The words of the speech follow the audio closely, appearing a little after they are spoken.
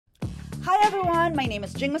Hi everyone, my name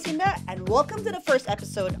is Ging Masinda and welcome to the first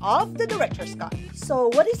episode of The Director's Cut. So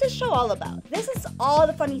what is this show all about? This is all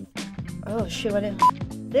the funny... Oh shit, what is...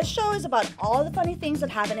 This show is about all the funny things that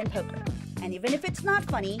happen in poker. And even if it's not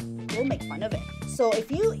funny, we'll make fun of it. So if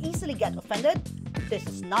you easily get offended, this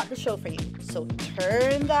is not the show for you. So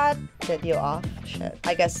turn that video off. Shit.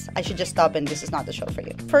 I guess I should just stop and this is not the show for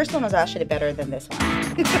you. First one was actually better than this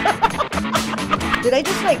one. Did I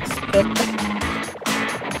just like spit?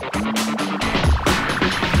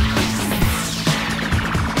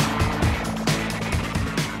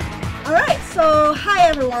 So, hi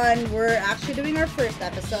everyone, we're actually doing our first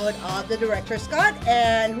episode of The Director's Cut,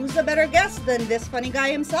 and who's a better guest than this funny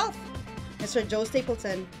guy himself, Mr. Joe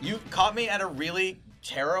Stapleton. You caught me at a really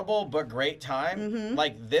terrible but great time.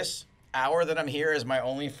 Like this hour that I'm here is my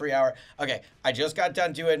only free hour. Okay, I just got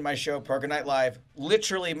done doing my show, Poker Night Live,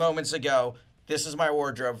 literally moments ago. This is my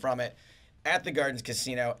wardrobe from it at the Gardens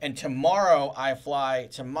Casino, and tomorrow I fly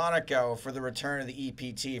to Monaco for the return of the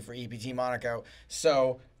EPT for EPT Monaco.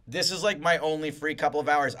 So this is like my only free couple of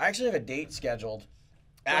hours. I actually have a date scheduled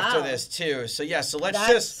after this too. So yeah, so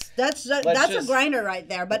that's a grinder right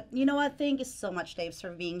there. But you know what? Thank you so much, Dave, for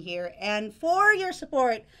being here and for your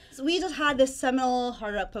support. So we just had this seminal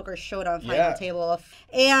Hard Rock Poker Showdown final table,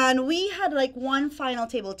 and we had like one final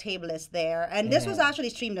tablist there, and this was actually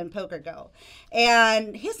streamed on PokerGo.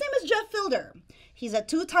 And his name is Jeff Fielder. He's a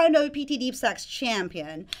two-time WPT Deep Stacks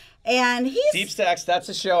champion, and he's Deep Stacks. That's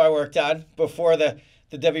a show I worked on before the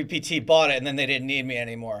WPT bought it, and then they didn't need me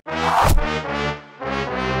anymore.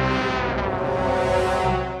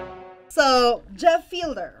 So, Jeff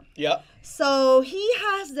Fielder. Yep. So, he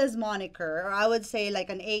has this moniker, or I would say like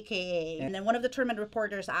an AKA. And then one of the tournament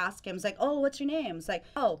reporters asked him, it's like, oh, what's your name? It's like,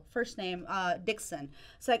 oh, first name, Dixon.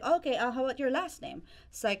 It's like, okay, how about your last name?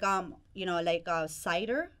 It's like, you know, like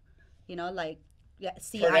Cider, you know, like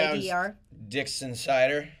C-I-D-R. Dixon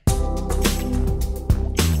Cider.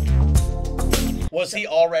 Was he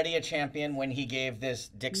already a champion when he gave this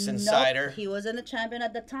Dixon Cider? He wasn't a champion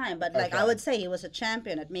at the time, but like I would say he was a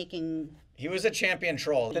champion at making... He was a champion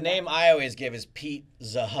troll. The name I always give is Pete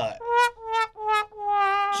the Hut.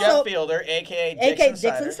 Jeff Fielder, a.k.a.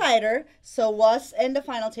 Dixon Cider, so was in the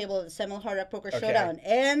final table of the Seminole Hard Rock Poker Showdown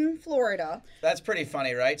in Florida. That's pretty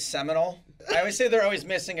funny, right? Seminole? I always say they're always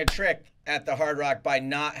missing a trick at the Hard Rock by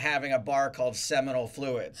not having a bar called Seminole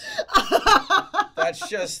Fluids.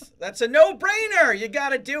 That's a no-brainer. You got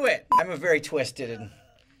to do it. I'm a very twisted and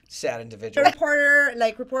sad individual. The reporter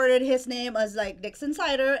reported his name as like Dixon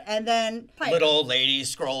Cider, and then little old lady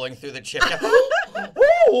scrolling through the chip.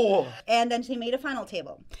 And then she made a final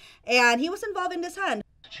table, and he was involved in this hand.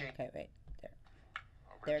 Okay, wait.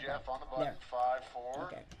 There Jeff on the button, 5-4.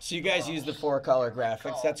 Okay. So you guys use the 4-color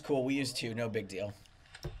graphics. That's cool. We use 2. No big deal.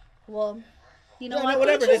 Well, you know what? what?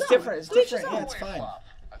 Whatever. It's different. It's different. Yeah, it's fine.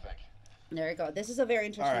 There you go. This is a very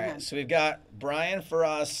interesting hand. All right. So we've got Brian,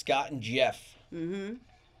 Faraz, Scott, and Jeff. You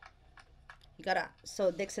got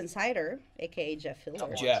so Dixon Cider, a.k.a. Jeff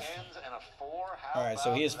Fielder. Jeff. All right.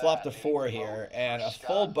 So he has flopped a 4 here and a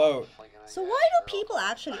full boat. So why do people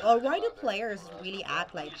actually, or why do players really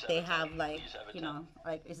act like they have like, you know,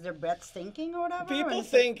 like is their breath stinking or whatever? People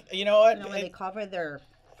think, you know what? You know, when they cover their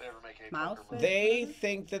mouth? They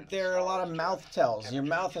think that there are a lot of mouth tells. Your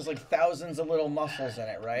mouth has like thousands of little muscles in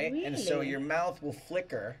it, right? Really? And so your mouth will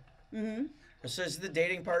flicker. So is the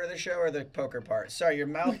dating part of the show or the poker part? Sorry, your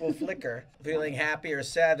mouth will flicker, feeling happy or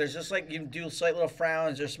sad. There's just like you do slight little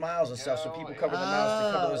frowns or smiles and stuff, so people cover their mouths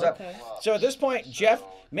to cover those up. So at this point, Jeff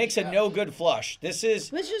makes a no good flush. Which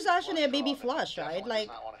is actually a baby flush, right? Like,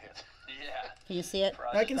 can you see it?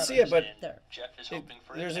 I can see it, but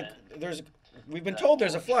we've been told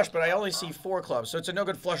there's a flush, but I only see 4 clubs, so it's a no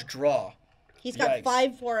good flush draw. He's got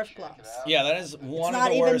 5-4 of clubs. Yeah, that is one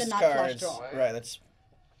of the worst cards. Right, that's.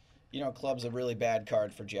 You know, club's a really bad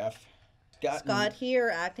card for Jeff. Scott here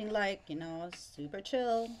acting like, you know, super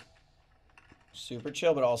chill. Super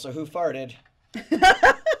chill, but also who farted.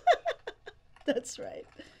 That's right.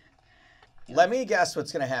 Let me guess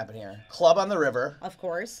what's going to happen here. Club on the river. Of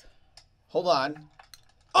course. Hold on.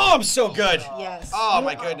 Oh, I'm so good. Yes. Oh,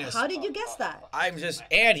 my goodness. How did you guess that?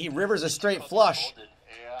 And he rivers a straight flush.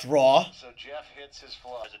 Draw. So Jeff hits his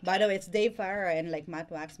flush. By the way, it's Dave Farah and like Matt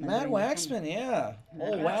Waxman. Matt Waxman, yeah.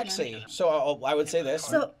 Oh, Waxy. So I would say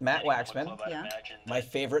this. Matt Waxman, my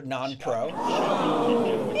favorite non-pro.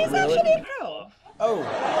 He's actually a pro. Oh.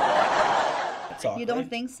 That's awkward. You don't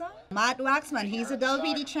think so? Matt Waxman, he's a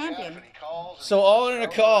WPT champion. So all in a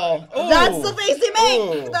call. Ooh. That's the face he make.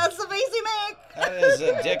 Ooh. That's the face he make. That is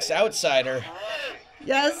a Dick's outsider.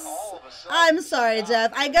 Yes. I'm sorry,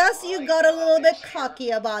 Jeff. I guess you got a little bit cocky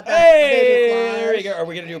about that. Hey, baby flash. there you go. Are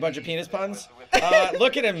we gonna do a bunch of penis puns?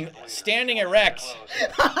 Look at him standing erect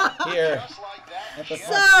here.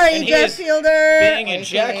 Sorry, And he Jeff is Fielder. Being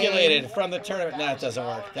ejaculated from the tournament. No, it doesn't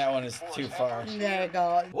work. That one is too far. There you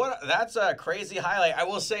go. What? That's a crazy highlight. I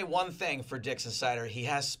will say one thing for Dixon Cider. He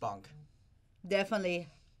has spunk. Definitely.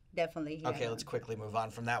 Yeah. Okay, let's quickly move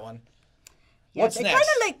on from that one. Yeah, What's they next? kind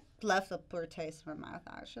of like left a poor taste in my mouth,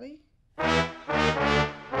 actually.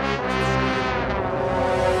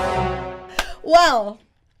 Well,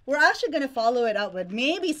 we're actually going to follow it up with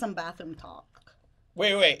maybe some bathroom talk.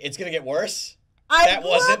 Wait. It's gonna get worse. That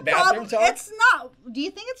wasn't bathroom talk. It's not. Do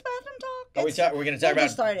you think it's bathroom talk? We're going to talk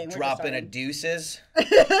about We're just dropping a starting. deuces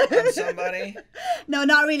on somebody? No,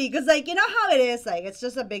 not really. Because, like, you know how it is? Like, it's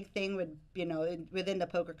just a big thing with, within the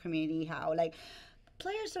poker community, how, like,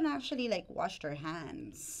 players don't actually, like, wash their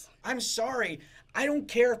hands. I'm sorry. I don't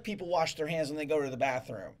care if people wash their hands when they go to the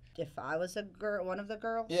bathroom. If I was a girl, one of the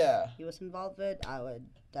girls he was involved with, I would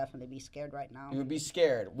definitely be scared right now. You would be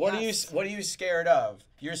scared. What Yes. are you scared of?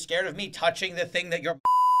 You're scared of me touching the thing that you're...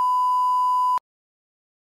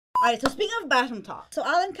 All right, so speaking of bathroom talk. So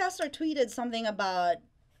Alan Kessler tweeted something about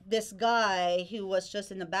this guy who was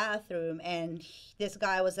just in the bathroom, and this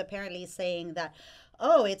guy was apparently saying that,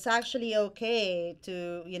 oh, it's actually okay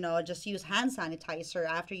to, just use hand sanitizer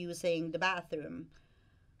after using the bathroom.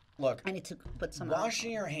 Look, I need to put some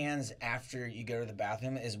washing your hands after you go to the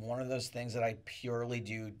bathroom is one of those things that I purely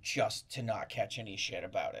do just to not catch any shit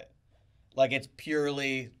about it. Like, it's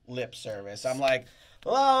purely lip service. I'm like,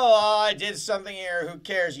 oh, I did something here. Who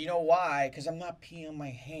cares? You know why? Because I'm not peeing on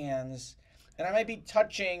my hands. And I might be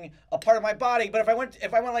touching a part of my body. But if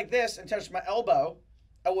I went like this and touched my elbow,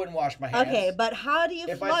 I wouldn't wash my hands. Okay, but how do you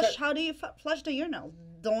If I flush? tou- How do you flush the urinal?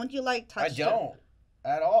 Don't you like touch? I don't.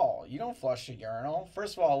 At all. You don't flush the urinal.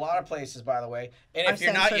 First of all, a lot of places, by the way, and Are if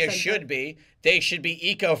you're not, you censored. should be. They should be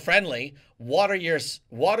eco-friendly. Waterless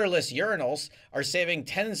urinals are saving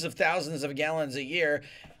tens of thousands of gallons a year.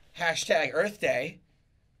 # Earth Day.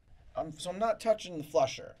 So I'm not touching the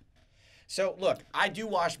flusher. So look, I do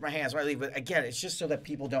wash my hands when I leave, but again, it's just so that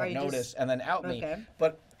people don't notice and then out me. Okay.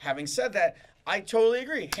 But having said that, I totally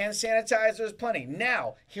agree. Hand sanitizer is plenty.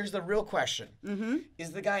 Now, here's the real question.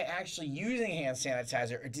 Is the guy actually using hand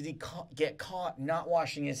sanitizer, or did he get caught not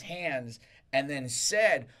washing his hands and then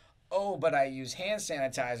said, oh, but I use hand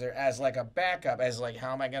sanitizer as like a backup, as like,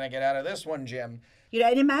 how am I going to get out of this one, Jim?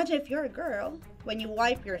 And imagine if you're a girl, when you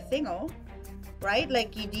wipe your thingo, right?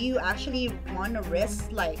 Like, do you actually want to risk,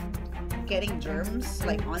 like, getting germs,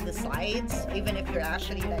 like, on the sides, even if you're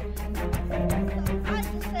actually, like... I'm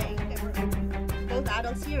just saying, okay, we're both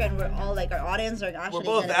adults here, and we're all, like, our audience are actually... We're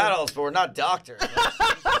both adults, but we're not doctors. Let's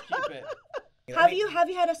just keep it. Have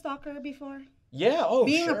you had a stalker before? Yeah, oh,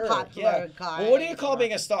 Being a sure. popular guy. Well, what do you call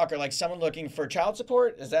being a stalker? Like someone looking for child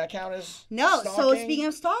support? Does that count as No, so stalking? speaking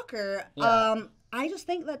of stalker, Yeah. I just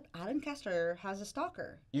think that Alan Kessler has a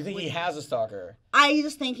stalker. You think he has a stalker? I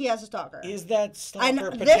just think he has a stalker. Is that stalker And this,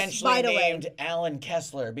 potentially by the way- named Alan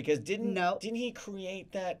Kessler? Because didn't he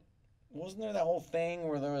create that? Wasn't there that whole thing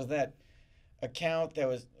where there was that account that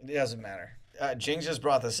was? It doesn't matter. Ging just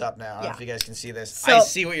brought this up now. I don't know if you guys can see this. So- I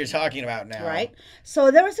see what you're talking about now. Right?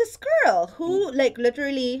 So there was this girl who, like,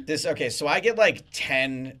 literally... So I get like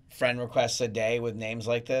 10 friend requests a day with names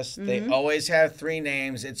like this. Mm-hmm. They always have 3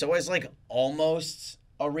 names. It's always like almost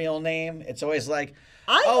a real name. It's always like,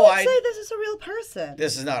 I would say this is a real person.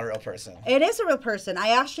 This is not a real person. It is a real person. I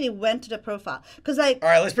actually went to the profile. Because, like... All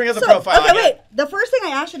right, let's bring up the profile. Okay, wait. The first thing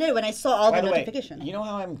I actually did when I saw all By the the way, notifications... you know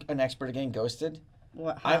how I'm an expert at getting ghosted?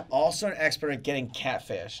 What, I'm also an expert at getting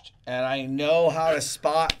catfished. And I know how to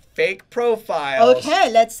spot fake profiles. Okay,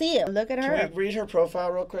 let's see it. Look at her. Can we read her profile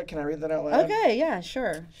real quick? Can I read that out loud? Okay, yeah,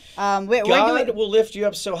 sure. Wait, God will lift you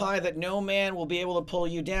up so high that no man will be able to pull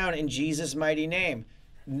you down in Jesus' mighty name.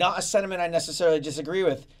 Not a sentiment I necessarily disagree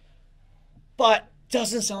with, but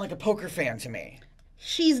doesn't sound like a poker fan to me.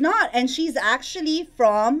 She's not, and she's actually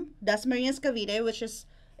from Dasmariñas Cavite, which is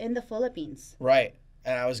in the Philippines. Right.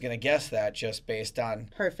 And I was going to guess that just based on...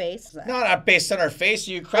 Her face? No, not based on her face.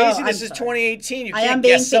 Are you crazy? Oh, This I'm is sorry. 2018. You I can't am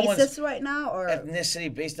being guess someone's racist right now, or...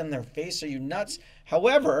 ethnicity based on their face. Are you nuts?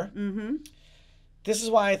 However, this is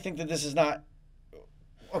why I think that this is not...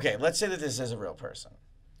 Okay, let's say that this is a real person.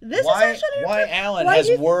 This why, is actually... Why Alan why has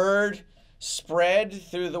do you- word spread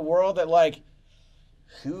through the world that, like,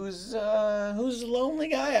 who's the lonely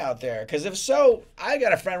guy out there? Because if so, I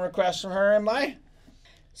got a friend request from her in my...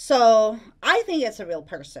 So, I think it's a real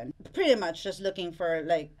person. Pretty much just looking for,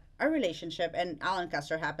 like, a relationship, and Alan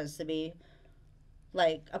Kessler happens to be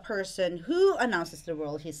like a person who announces to the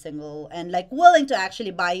world he's single and like willing to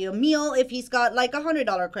actually buy you a meal if he's got like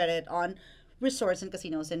 $100 credit on resorts and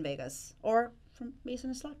casinos in Vegas or from based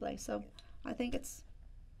on a slot play. So I think it's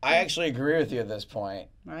I actually agree with you at this point.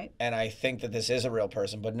 right. And I think that this is a real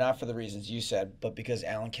person, but not for the reasons you said, but because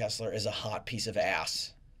Alan Kessler is a hot piece of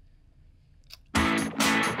ass.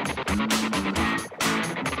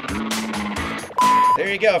 There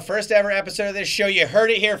you go. First ever episode of this show. You heard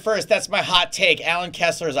it here first. That's my hot take. Alan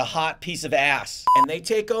Kessler is a hot piece of ass. And they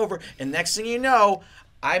take over, and next thing you know,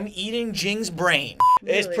 I'm eating Jing's brain.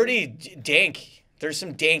 Really? It's pretty dank. There's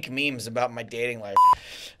some dank memes about my dating life.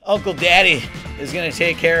 Uncle Daddy is going to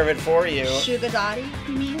take care of it for you. Sugar daddy,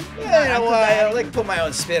 you mean? Yeah, you know Uncle why? I Daddy. like to put my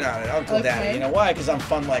own spin on it. Uncle Daddy. You know why? Because I'm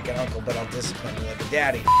fun like an uncle, but I'll discipline you like a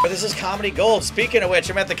daddy. But this is Comedy Gold. Speaking of which,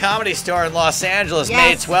 I'm at the Comedy Store in Los Angeles,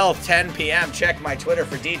 Yes. May 12th, 10 p.m. Check my Twitter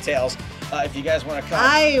for details. If you guys want to come.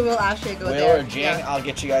 I will actually go Will there. or Jing, Yeah. I'll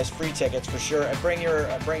get you guys free tickets for sure. And bring your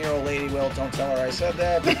old lady, Will. Don't tell her I said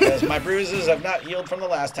that because my bruises have not healed from the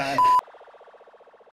last time.